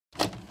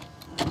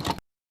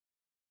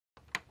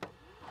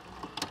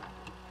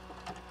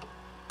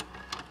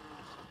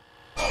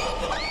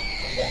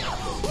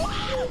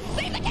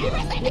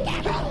camera! Save the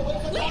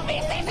camera! Leave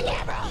me! Save the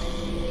camera!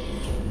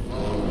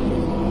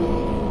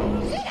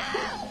 Sit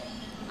down!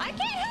 I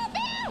can't help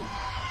you!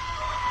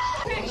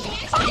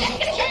 Oh, yeah,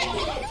 get it!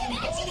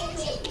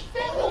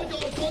 Oh my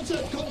god,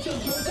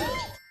 content!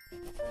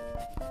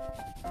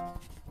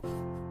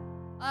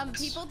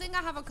 People think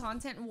I have a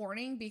content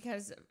warning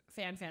because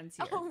fans here.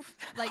 Oh,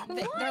 like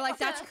they're like,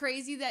 that's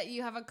crazy that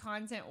you have a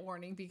content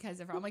warning because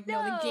of her. I'm like,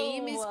 no, the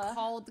game is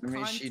called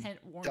content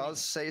warning. Does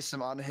say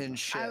some unhinged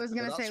shit. I was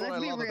gonna say,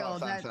 let's be real.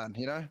 Fan,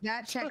 you know?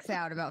 That checks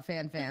out about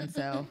fan.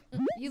 So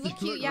you look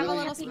cute. You have a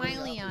little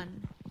smiley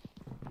on.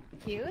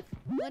 Cute?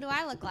 What do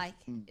I look like?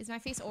 Is my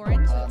face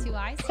orange with 2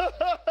 eyes?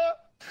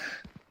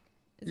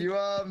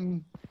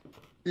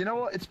 You know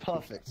what? It's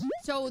perfect.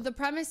 So the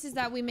premise is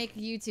that we make a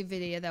YouTube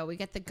video, though. We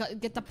get the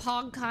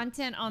pog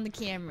content on the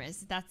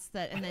cameras. That's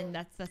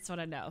what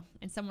I know.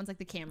 And someone's like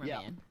the cameraman.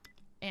 Yeah.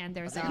 And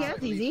there's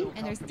easy.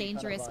 and there's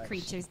dangerous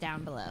creatures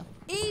down below.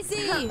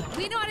 Easy.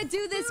 We know how to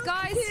do this,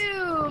 guys.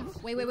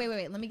 Wait.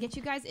 Let me get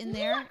you guys in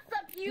there.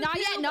 Not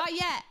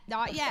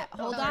yet.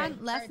 Hold on.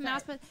 Left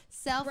mouse button.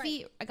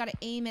 Selfie. I gotta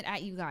aim it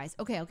at you guys.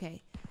 Okay. All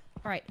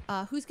right.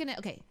 Who's gonna?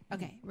 Okay.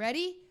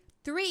 Ready?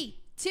 3,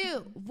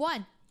 2,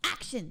 1.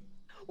 Action.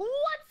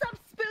 What's up,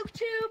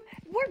 SpookTube?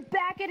 We're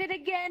back at it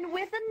again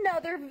with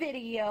another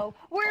video.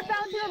 We're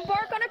about to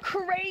embark on a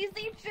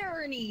crazy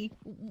journey.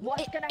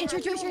 What's gonna happen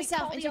Introduce when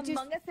yourself. we call the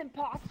Among Us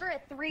imposter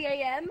at 3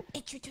 a.m.?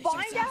 Introduce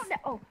Find yourself. out now.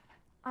 Oh,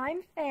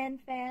 I'm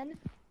Fan.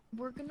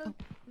 We're gonna.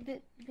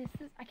 This is.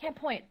 I can't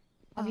point.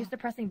 I'm used to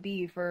pressing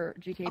B for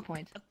GTA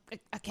points.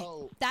 Okay.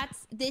 Oh.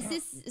 This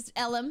is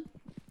Ellum.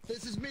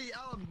 This is me,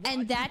 Alan.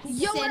 And that's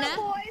Yo, Senna.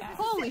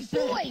 holy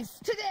boys,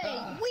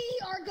 today we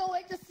are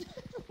going to.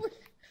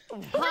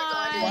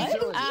 Hi,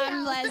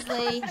 I'm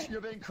Leslie. You're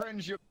being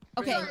cringe.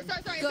 Okay, Sorry.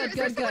 good. Is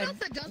there someone else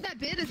that does that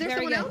bit? Is there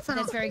Very someone good. else? Or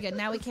That's very good.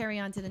 Now we carry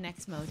on to the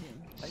next mode.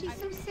 She's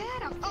so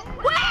sad.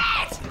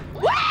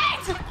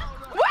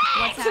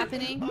 What's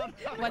happening?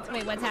 What's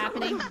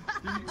happening?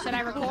 Should I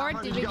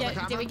record? Did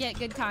we get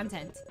good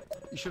content?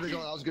 You should have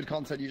got that was good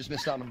content. You just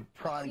missed out on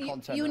prime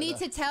content. You need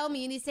to tell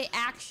me. You need to say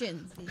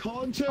action.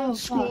 Content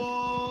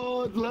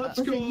squad,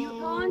 let's go.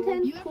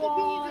 Content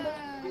squad.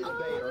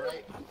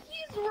 Right?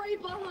 He's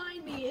right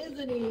behind me,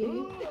 isn't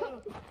he?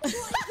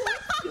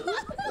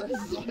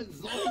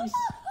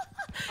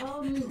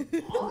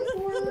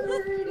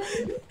 Awkward.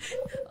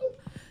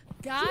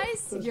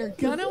 Guys, you're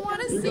gonna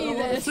want to see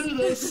this. See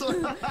this.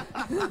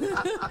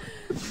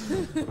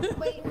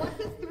 Wait, what's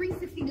this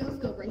 360 no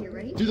scope right here?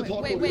 Ready? Do the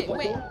parkour. Wait.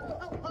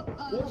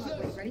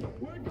 Ready?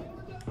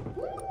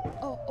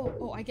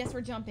 Oh, I guess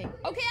we're jumping.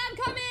 Okay, I'm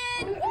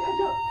coming.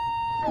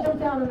 I don't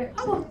down on it.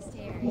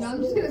 Stairs. No,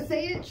 I'm just gonna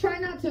say it. Try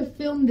not to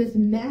film this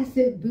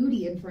massive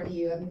booty in front of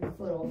you. I mean, this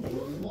little.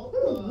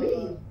 Ooh,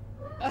 wee.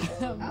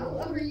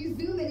 Oh, are you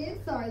zooming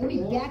in? Sorry, let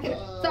me back it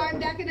up. Sorry, I'm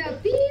backing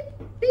up. Beep.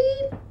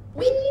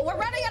 We're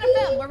running out of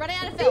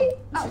film.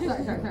 Oh,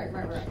 sorry.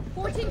 Right.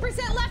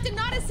 14% left and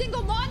not a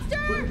single monster.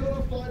 We're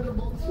gonna find a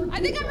monster.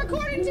 I think I'm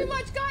recording too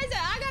much, guys.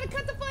 I gotta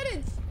cut the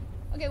footage.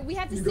 Okay, we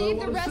have to You save don't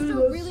the wanna rest see for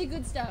this. really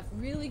good stuff.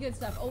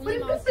 Only What is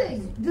this monsters.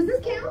 thing? Does this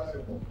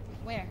count?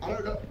 Where? I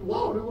don't know.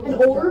 Wow, An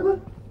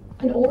orb?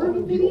 An orb, The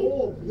maybe?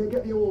 orb. Yeah,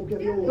 get the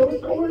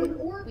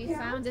orb. We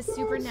found a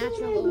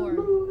supernatural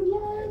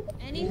orb.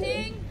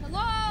 Anything?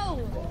 Hello?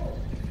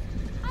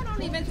 I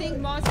don't even think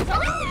monsters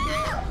are.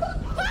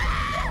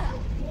 Ah!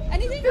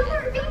 Anything? Film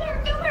her!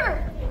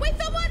 Wait,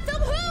 film what?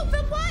 Film who?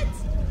 Film what?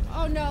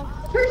 Oh no.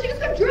 She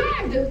just got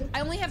dragged! I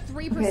only have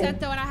 3%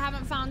 though, and I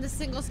haven't found a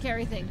single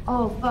scary thing.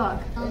 Oh,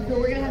 fuck. So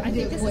we're gonna have to I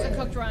think this is a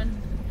cooked run.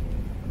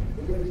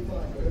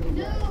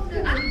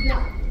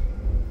 No.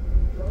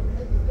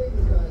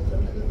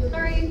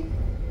 Sorry.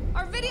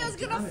 Our video's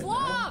gonna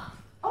flop.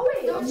 Oh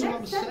wait, That's what I'm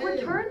next step, saying.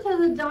 return to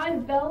the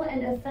dive bell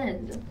and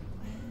ascend.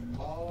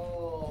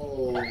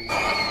 Oh. Oh my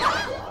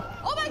god!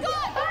 Oh my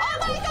god! Oh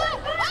my god!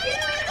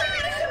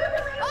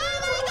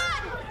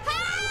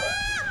 Help!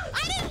 I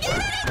didn't get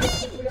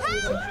anything!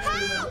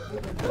 Help!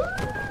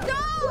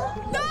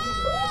 No!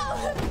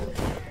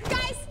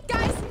 Guys!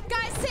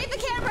 Save the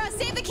camera!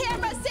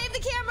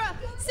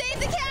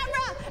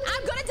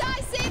 I'm gonna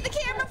die! Save the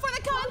camera for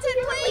the content,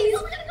 please!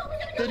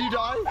 Did you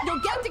die? No,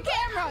 get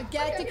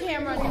the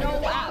camera! No,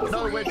 absolutely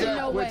No, we're dead.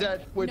 no way.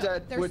 We're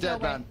dead, There's no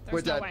way. man.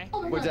 We're There's no dead.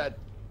 way. We're dead.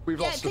 We've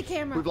lost the him.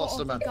 camera. We've lost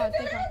him, man.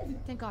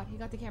 Thank God. You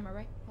got the camera,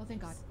 right? Oh, thank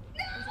God.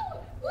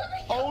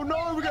 Oh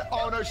no,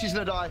 oh no, she's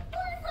gonna die.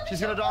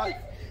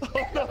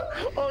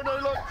 Oh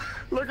no,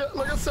 look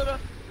at Senna.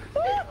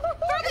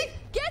 Fergie,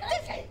 get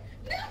this!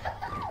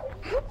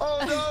 Oh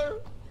no.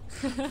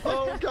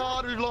 Oh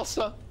God, we've lost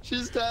her.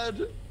 She's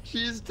dead.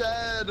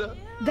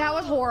 That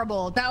was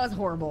horrible.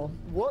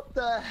 What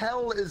the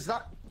hell is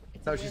that?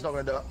 No, she's not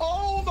gonna do it.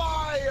 Oh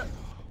my!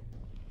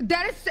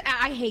 That is.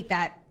 I hate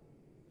that.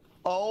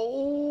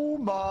 Oh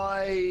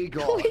my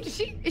God. Wait,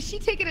 is she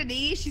taking a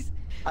knee? She's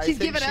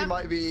giving up. She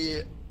might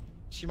be.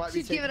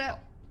 She's giving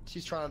up.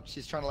 She's trying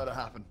to let it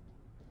happen.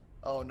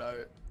 Oh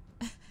no.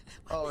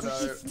 Oh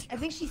no. I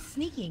think she's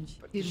sneaking.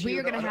 Dude, She- we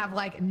are gonna have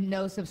like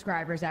no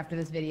subscribers after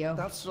this video.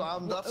 That's what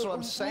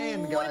I'm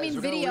saying, guys. What do you mean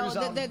We're gonna video? lose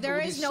our-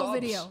 There all is these no subs.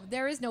 video.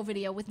 There is no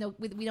video with no.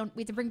 We don't.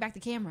 We have to bring back the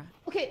camera.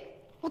 Okay.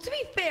 Well, to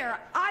be fair,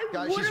 I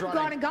Guys, would she's have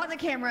running. gone and gotten the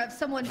camera if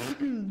someone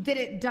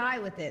didn't die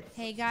with it.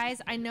 Hey guys,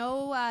 I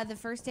know the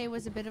first day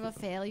was a bit of a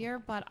failure,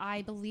 but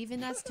I believe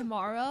in us.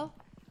 Tomorrow,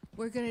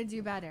 we're gonna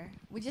do better.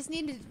 We just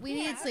need to. We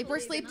need sleep. We're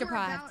sleep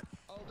deprived.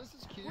 Oh, this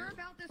is cute. We're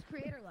about this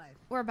creator life.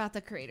 We're about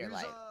the creator Use,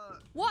 life.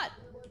 What?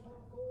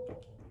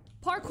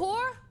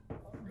 Parkour?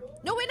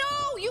 No, wait,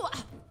 no! You.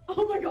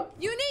 Oh my god.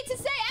 You need to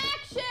say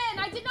action!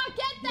 I did not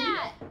get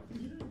that!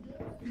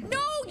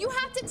 No, you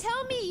have to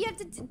tell me. You have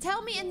to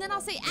tell me and then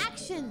I'll say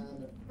action.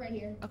 Right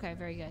here. Okay,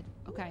 very good.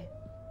 Okay.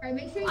 Alright,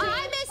 make sure you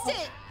I missed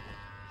it!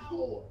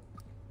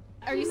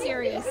 Are you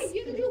serious? Okay,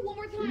 you have to do it one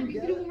more time. You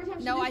have to do it one more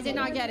time. No, I did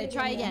not get it.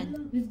 Try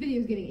again. This video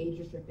is getting age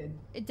restricted.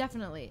 It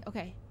definitely.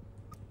 Okay.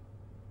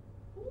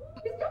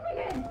 He's coming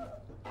in.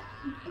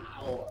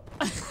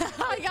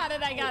 I got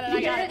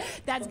it.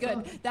 That's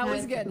good. That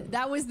was good.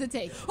 That was the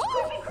take.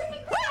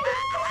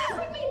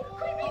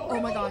 Oh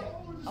my god.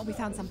 Oh, we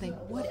found something.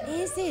 What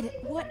is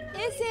it? What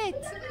is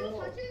it?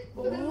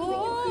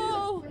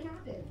 Whoa.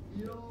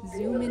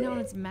 Zoom in on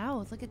its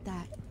mouth. Look at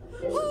that.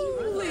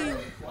 Holy.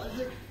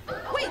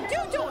 Wait,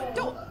 dude,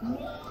 don't.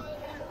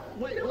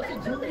 Wait, what's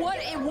it doing?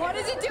 What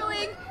is it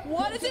doing?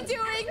 What is it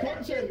doing?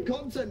 Content.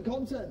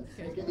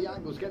 Get the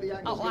angles, get the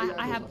angles. Oh, get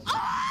the I have. angles.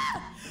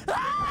 Ah!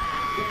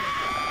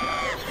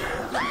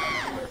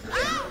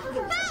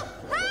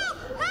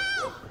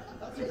 Help!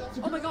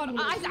 Oh my god,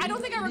 I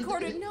don't think I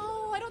recorded.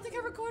 No, I don't think I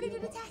recorded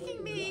it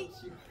attacking me.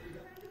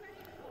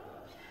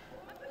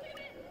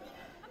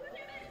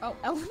 Oh,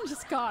 Ellen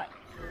just got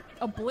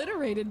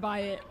obliterated by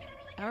it.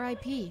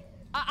 R.I.P.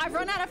 I've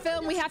run out of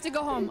film. We have to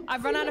go home.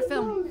 I've run out of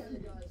film.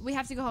 We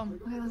have to go home.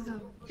 Okay, let's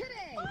go.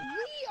 Today,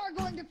 we are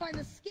going to find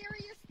the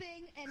scariest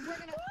thing, and we're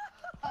gonna,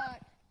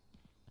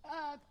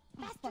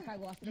 fuck, I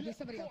lost it. Okay,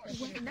 somebody else.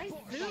 Nice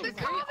zoom. The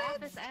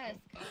comments.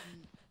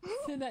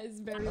 Cinna is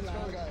very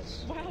loud.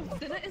 Wow,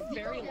 Cinna is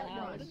very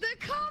loud. The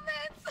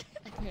comments!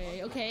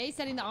 Okay,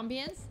 setting the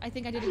ambience. I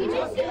think I did a good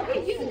job.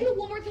 Okay, you have to do it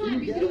one more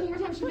time. You have to do it one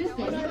more time. She missed it.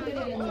 Oh There we go.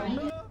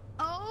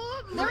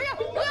 Ah!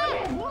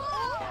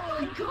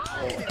 my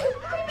god!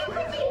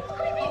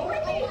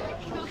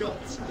 Oh god,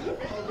 it's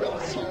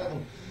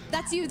horrible.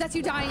 That's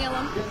you dying,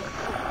 Ellen.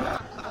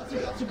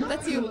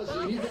 That's you.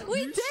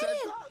 We did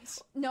it!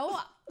 No,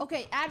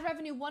 okay, ad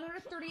revenue,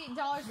 $138,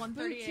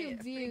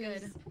 $138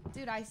 views.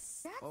 Dude,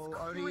 That's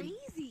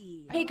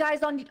crazy. Hey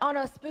guys, on a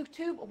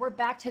SpookTube, we're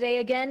back today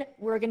again.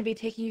 We're gonna be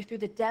taking you through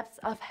the depths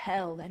of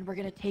hell, and we're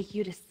gonna take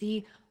you to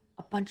see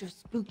a bunch of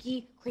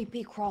spooky,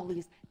 creepy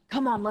crawlies.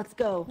 Come on, let's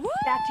go. Woo!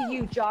 Back to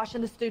you, Josh,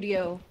 in the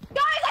studio.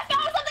 Guys, I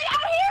found something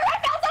out here! I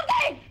found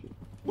something!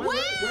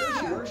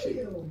 Where is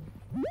she?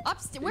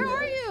 Upstairs, where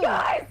are you?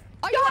 Guys!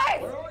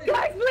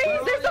 Guys,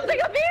 please, there's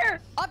something up here!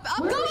 Up, go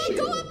up!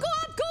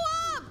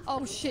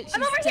 Oh shit, she's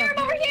I'm over here, dead.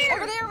 I'm over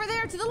here! Over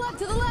there, to the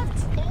left.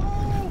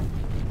 Oh!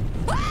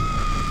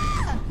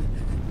 Ah!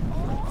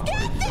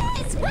 Get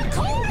this!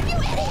 Record, you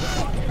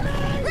idiot!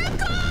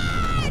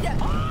 Record!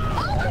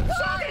 Oh my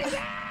god!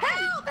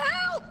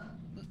 Help!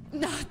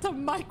 Not the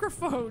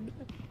microphone.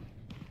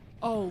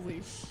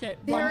 Holy shit.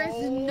 There is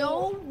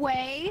no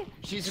way.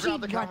 She's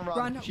grab the camera,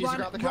 run. She's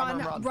grab the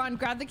camera, run. Run,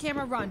 grab the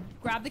camera, run.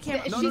 Grab the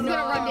camera. She's gonna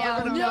run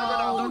down.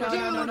 No.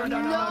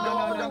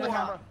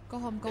 Go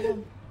home.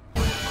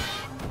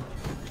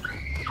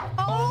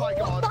 Oh my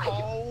god.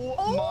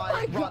 Oh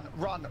my God.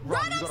 Run.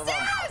 Run You gotta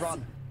upstairs!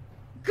 run.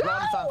 Go!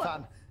 Run,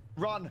 fan.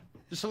 Run.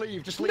 Just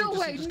leave. No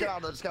way. Just get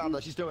out of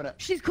there. She's doing it.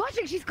 She's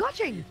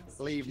clutching.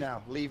 Leave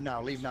now.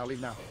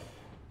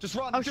 Just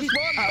run. Oh, Just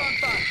she's- run,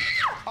 fan.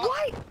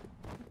 What?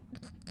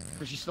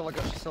 She's still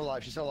alive. She's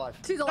alive. She's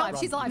alive.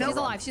 Run. She's alive.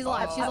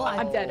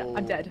 I'm dead.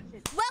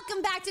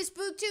 Welcome back to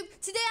SpookTube.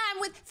 Today I'm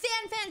with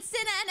Fan,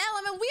 Cinna, and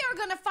Ellen, and we are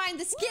gonna find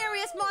the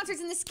scariest monsters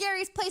in the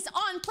scariest place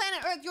on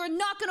planet Earth. You're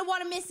not gonna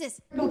want to miss this.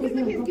 Give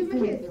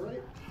him a kiss.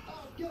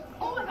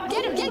 Oh my god.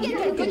 Get him.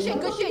 Good shit.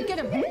 Get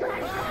him. Yeah.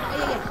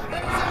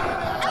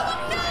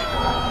 Ellen,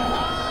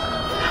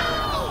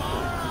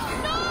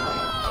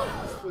 no!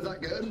 Was that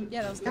good?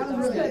 Yeah, that was good. That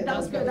was good. That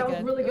was good. That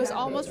was really It was good.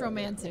 almost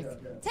romantic.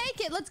 Take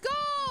it. Let's go.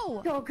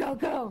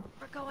 Go.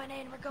 We're going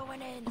in.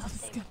 I'll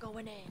say we're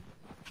going in.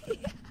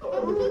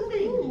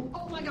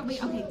 Oh my god,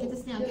 wait, okay, get the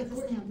snail,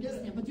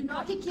 but do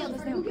not get killed.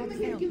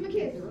 Give him a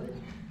kiss.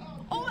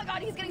 Oh my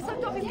god, he's getting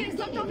sucked off. He's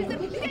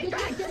getting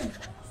dragged.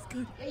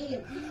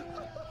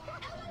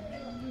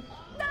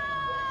 No!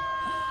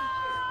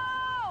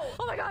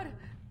 Oh my god,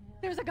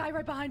 there's a guy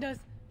right behind us.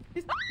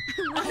 He's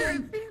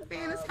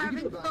Fan is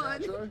having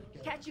fun.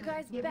 catch you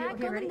guys back on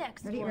the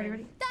next one.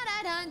 Ready.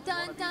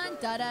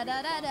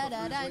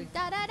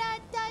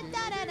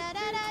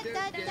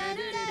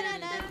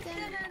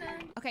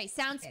 Okay,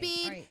 sound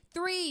speed. alright.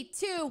 3,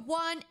 2,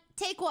 1,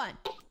 take one.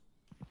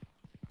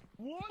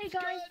 Hey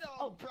guys.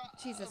 Oh,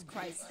 Jesus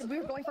Christ. we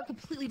were going for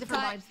completely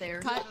different Cut. vibes there.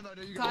 Cut.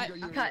 Cut.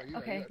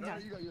 Okay.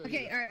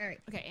 Okay, all right.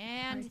 Okay,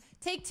 and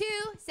take 2.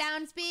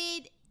 Sound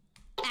speed.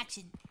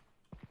 Action.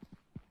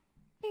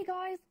 Hey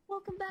guys,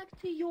 welcome back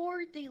to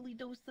your daily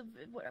dose of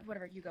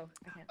whatever. You go.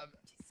 I can't.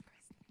 Jesus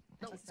Christ.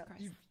 No, Jesus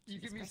Christ. you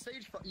give me Jesus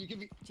stage fright. You give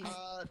me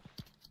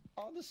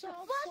on the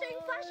south Flashing,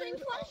 side.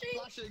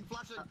 flashing,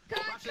 flashing.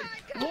 Flashing.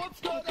 What's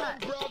going on,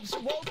 brubs?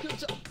 Welcome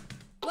to.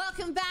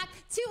 Welcome back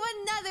to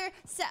another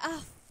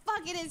oh,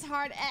 fuck, it is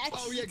hard.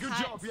 Oh yeah, good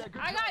job. Yeah, good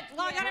job. I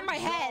got it in my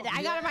head.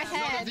 I got it in my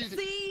head.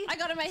 See? I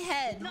got it in my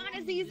head. Not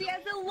as easy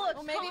as it looks.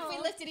 Well, maybe if we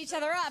lifted each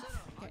other up.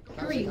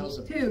 3,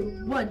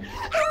 2, 1.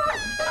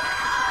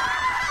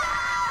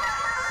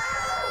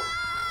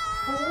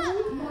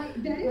 Oh my,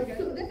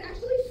 that's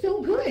actually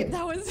so good.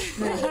 That was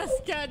that's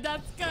good.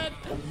 That's good.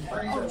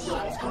 Oh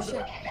shit! Oh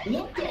shit!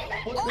 What the?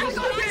 Oh my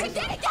god!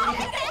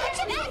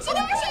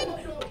 Action!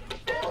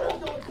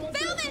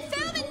 Film it!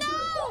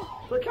 No!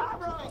 The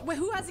camera! Wait,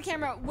 who has the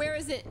camera? Where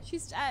is it?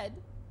 She's dead.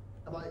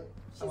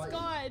 She's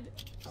gone.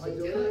 Am I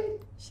doing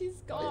it?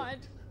 She's gone.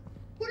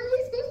 What are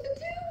we supposed to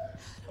do?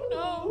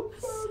 No.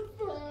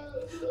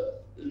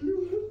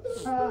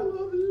 I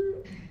love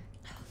you.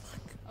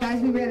 Guys,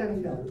 we ran out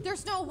of film.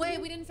 There's no way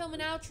we didn't film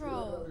an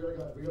outro.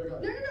 We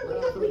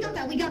gotta go.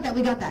 No,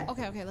 we got that.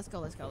 Okay, let's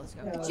go.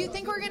 Do you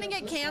think we're gonna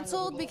get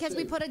canceled because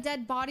we put a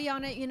dead body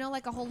on it? You know,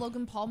 like a whole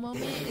Logan Paul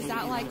moment. Is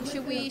that like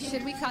should we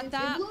cut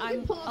that?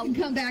 Logan Paul can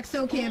come back,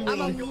 so can we.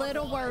 I'm a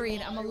little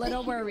worried.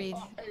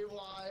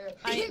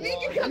 Maybe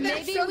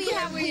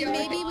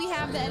we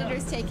have the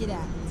editors take it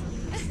out.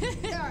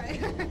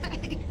 Alright.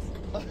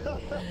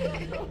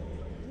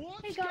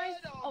 Hey guys.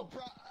 Oh,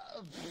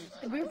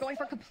 we were going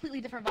for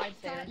completely different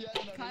vibes there.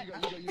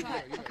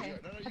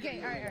 Okay,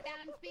 alright.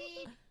 Sound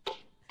speed.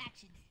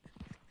 Action.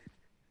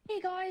 Hey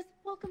guys,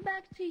 welcome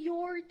back to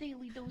your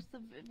daily dose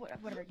of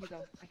whatever. You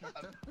go. I can't.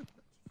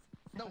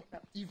 No,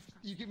 you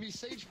give me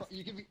stage fright.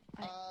 You give me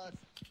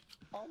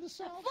on the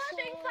south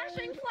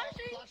Flashing.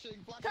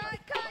 Cut.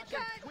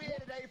 We're here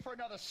today for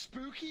another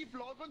spooky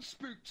vlog on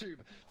SpookTube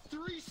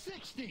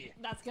 360.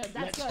 That's good.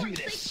 Let's do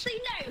this.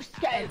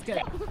 That's good.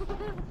 Hey,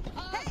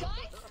 guys?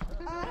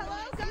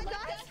 Hello, guys?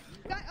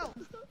 Oh.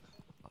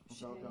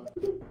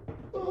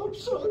 I'm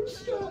so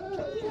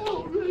scared.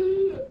 Help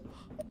me.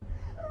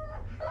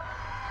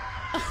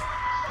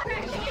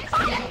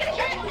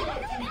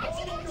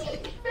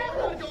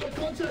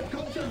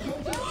 Content.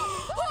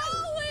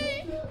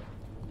 Holy!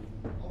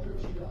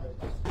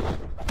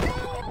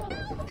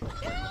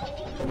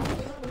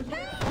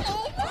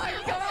 Oh my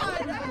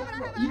god!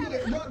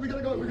 We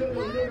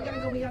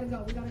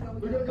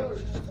gotta go.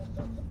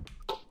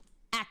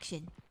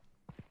 Action.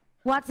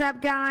 What's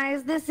up,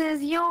 guys? This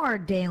is your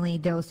daily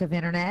dose of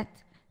internet.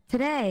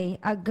 Today,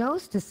 a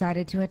ghost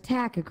decided to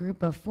attack a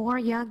group of 4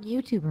 young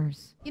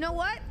YouTubers. You know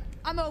what?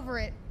 I'm over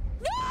it.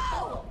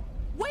 No!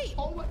 Wait!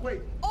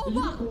 Wait. Oh, Did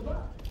you fuck. just call back?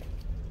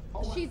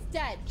 She's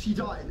dead. She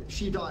died.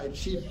 She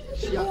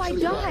Oh, I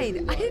actually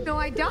died. I didn't know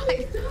I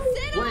died.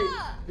 Sit Wait,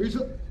 up! who's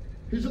at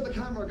the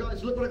camera,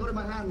 guys? Look what I got in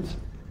my hand.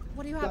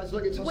 What do you have? Guys,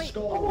 look, it's a Wait.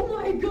 skull. Oh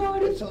my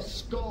god. It's a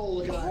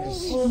skull,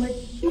 guys. Oh my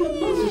This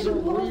is a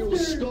real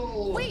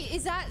skull. Wait,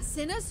 is that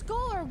Cinna's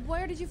skull or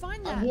where did you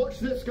find that? And watch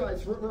this,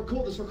 guys.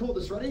 Record this.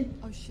 Ready?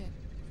 Oh shit.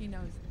 He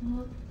knows.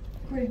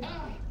 Great.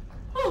 I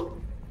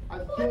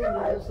think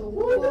there's a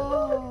woman.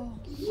 Whoa.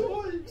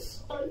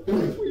 Zoinks! I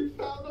think we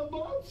found a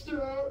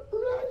monster.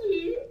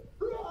 Ready?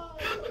 Run!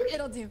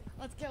 It'll do.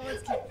 Let's go.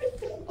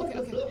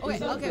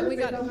 Okay, we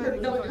got it.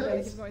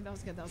 Keep going. That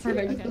was good.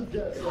 Perfect. Okay.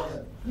 Yes.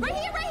 Right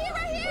here!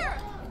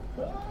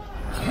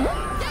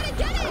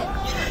 Get it!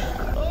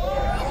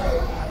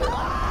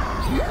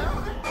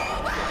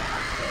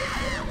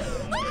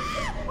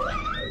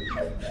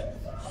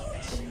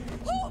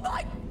 Oh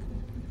my!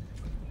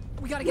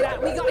 We gotta get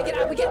out.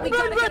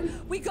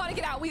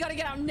 We gotta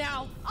get out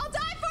now. I'll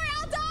die for it.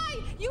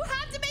 You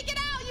have to make it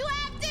out. You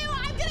have to.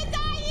 I'm gonna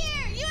die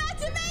here. You have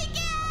to make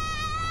it.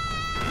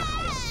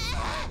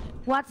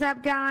 What's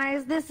up,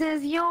 guys? This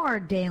is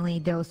your daily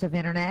dose of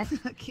internet.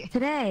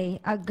 Today,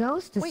 a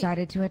ghost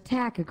decided to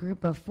attack a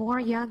group of 4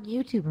 young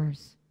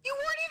YouTubers. You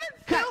weren't even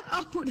filmed.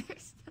 Oh,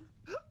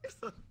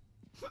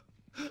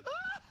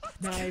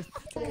 Nice.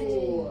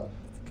 Oh,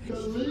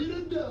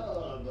 Kalina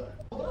Dub.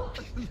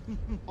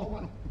 Oh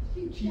my.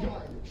 She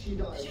died. She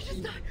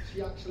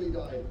actually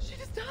died. She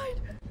just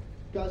died.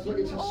 Guys, look,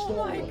 it's a skull.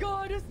 Oh my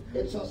god.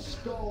 It's a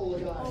skull,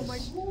 guys. Oh my.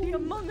 The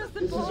Among Us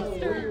This is a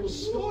imposter. real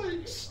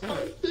Zoinks!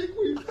 I think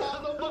we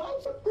found a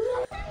monster.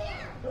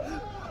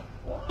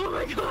 Oh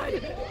my god.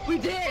 We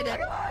did.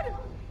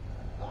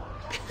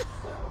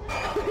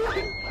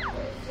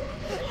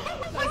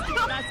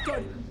 That's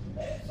good.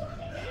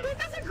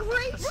 That's a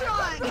great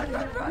shot. Run.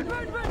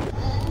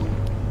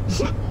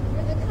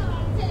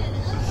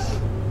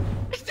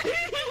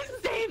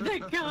 Save the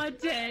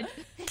content.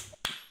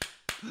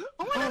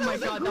 Oh my god, my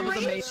god, that was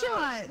amazing.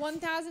 Shot.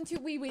 1,002.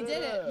 We did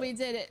it. We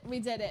did it. We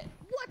did it.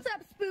 What's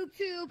up,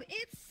 SpookTube?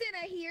 It's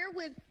Cinna here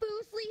with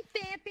fuslie,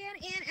 Fanfan,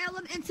 and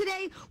Ellum, and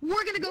today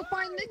we're gonna go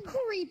find the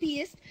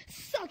creepiest,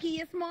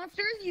 suckiest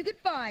monsters you could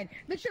find.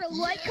 Make sure to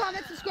like,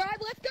 comment, subscribe.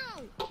 Let's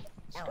go!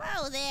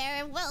 Hello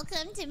there, and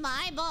welcome to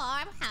my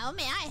bar. How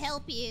may I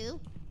help you?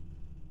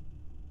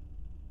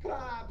 Can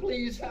I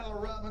please have a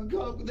rum and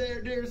coke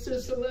there, dear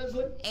Sister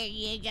Leslie? Here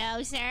you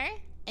go, sir.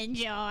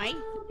 Enjoy. I'll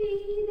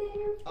be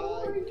there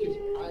for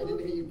you. I didn't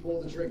hear you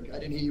pour the drink. I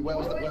didn't hear you. Where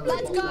was the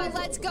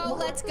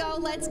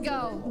Let's go.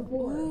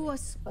 Ooh,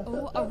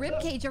 a rib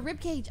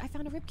cage. I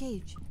found a rib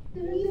cage.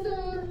 He's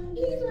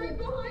right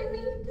behind me.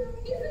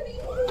 He's in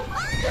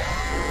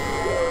the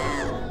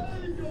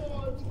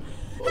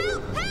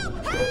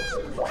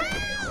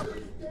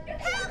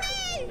Help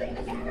me!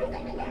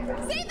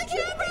 Save the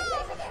camera!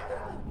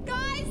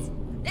 Guys!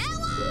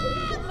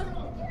 Ellum!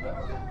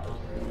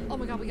 Oh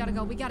my god, we gotta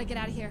go. We gotta get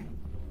out of here.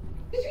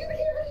 Did you get the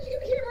camera? Did you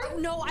get the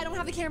camera? No, I don't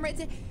have the camera.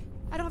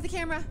 I don't have the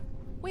camera.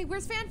 Wait,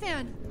 where's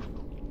Fanfan?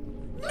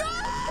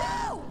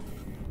 No!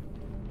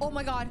 Oh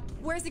my god,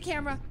 where's the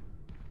camera?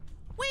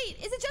 Wait,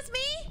 is it just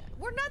me?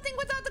 We're nothing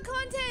without the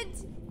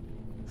content.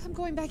 I'm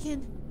going back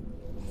in.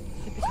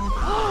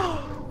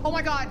 Oh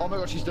my god! Oh my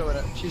god, she's doing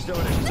it. She's doing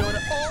it. She's doing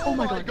it. Oh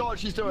my god,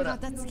 she's doing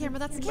it. That's the camera.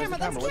 That's the camera.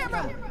 Where's That's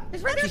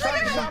the camera.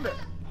 She's found it.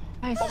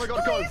 Nice. Oh my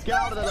god, go! Get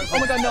out of there! Oh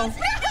my god, no.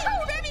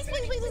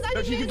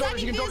 No, she can dodge it.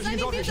 She can dodge it. She can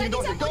dodge it. She can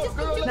dodge it.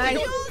 Go! Nice.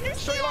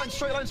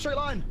 Straight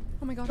line.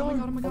 Oh my god.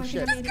 Oh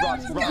shit!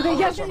 Run! Okay,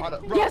 yes,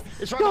 yes.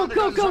 It's right Go.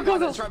 behind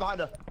her. It's right behind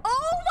her.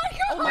 Oh my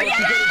god. Oh my god,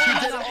 she did it. She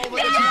did it. Oh my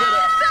god,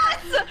 she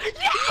did it.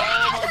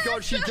 Oh my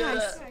god, she did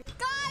it.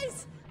 Guys,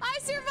 I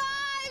survived.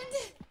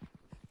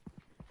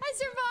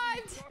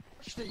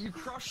 You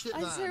crushed it,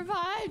 I man.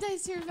 survived.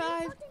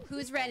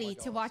 Who's ready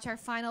to watch our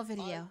final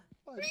video?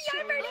 I'm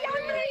ready.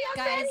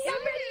 Guys,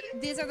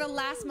 these are the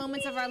last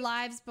moments of our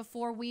lives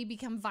before we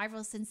become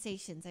viral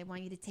sensations. I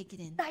want you to take it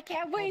in. I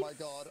can't Oh wait. my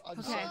god,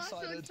 I'm so Okay.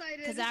 excited.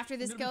 Because after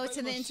this I'm gonna be goes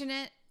to the famous.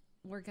 internet,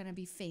 we're gonna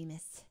be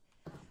famous.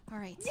 All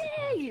right.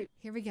 Yay!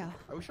 Here we go.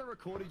 I wish I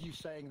recorded you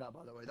saying that,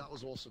 by the way. That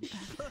was awesome.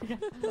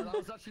 That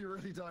was actually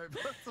really dope.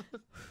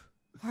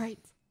 All right.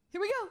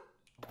 Here we go.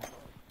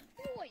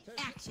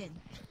 Action.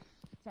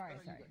 Sorry.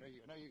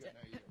 No, you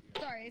go.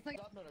 Sorry, it's like...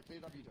 No,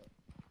 please, you do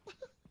it.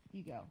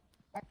 You go.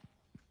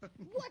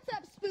 What's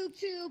up,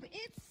 SpookTube?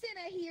 It's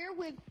Cinna here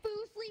with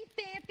fuslie,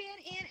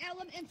 Fanfan, and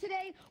Ellum, and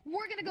today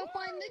we're gonna go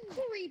find the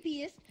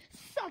creepiest,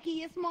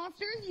 suckiest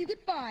monsters you could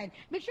find.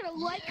 Make sure to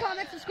like,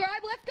 comment,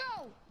 subscribe. Let's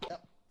go!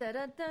 Dun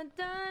dun dun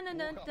dun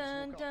dun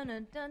dun dun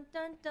dun dun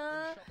dun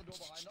dun.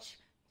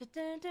 Shut the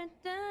door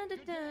behind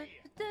us.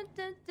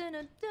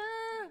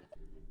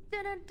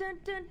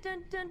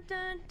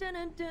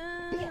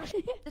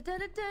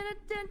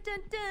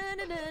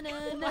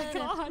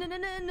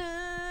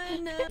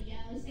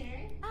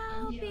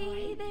 I'll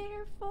be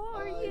there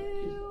for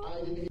you.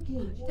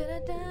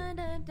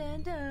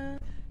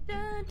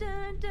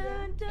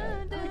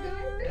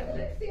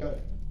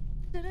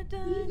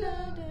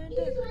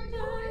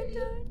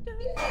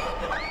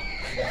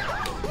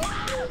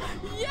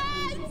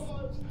 Yes!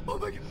 Oh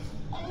my god.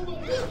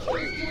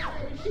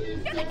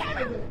 Get the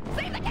camera!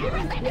 Save the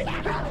camera! Save the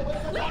camera!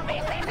 Leave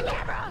me! Save the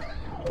camera!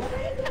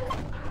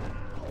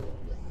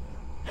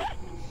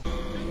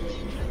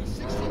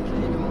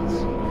 16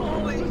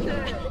 Holy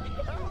shit.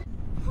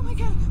 Oh my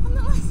god, I'm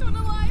the last one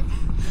alive.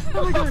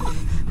 Oh my god.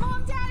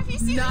 Mom, Dad, if you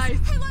see Nice.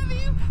 this, I love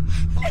you.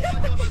 Oh my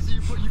god, I see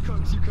you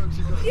cokes.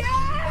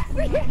 Yes! Oh Oh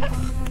my god,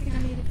 I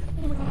made it.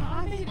 Oh my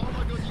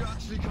god, you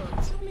actually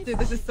cooked. Dude,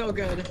 this is so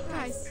good.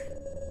 Guys,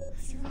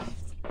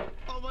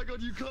 Oh my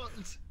god, you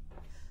cooked.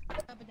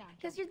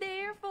 Cause you're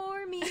there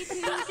for me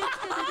too. oh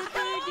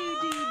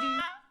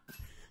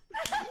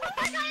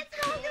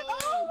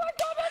my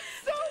god, that's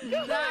so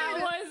good. That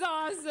was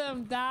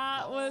awesome.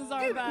 That was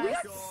our Dude, we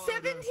best. got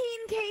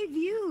 17K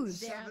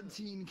views.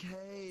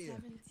 17K.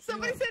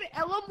 Somebody said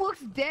Ellum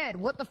looks dead.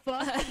 What the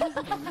fuck?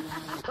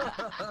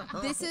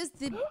 This is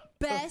the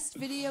best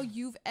video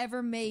you've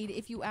ever made,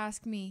 if you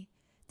ask me.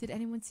 Did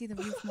anyone see the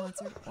roof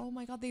monster? Oh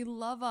my god, they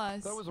love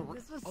us. That was a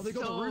This was Oh, they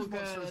got so the roof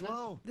monster as good.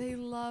 well. They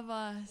love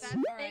us.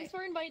 Thanks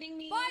for inviting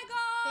me. Bye,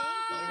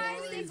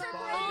 guys! Bye,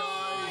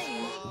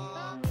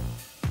 guys. Bye.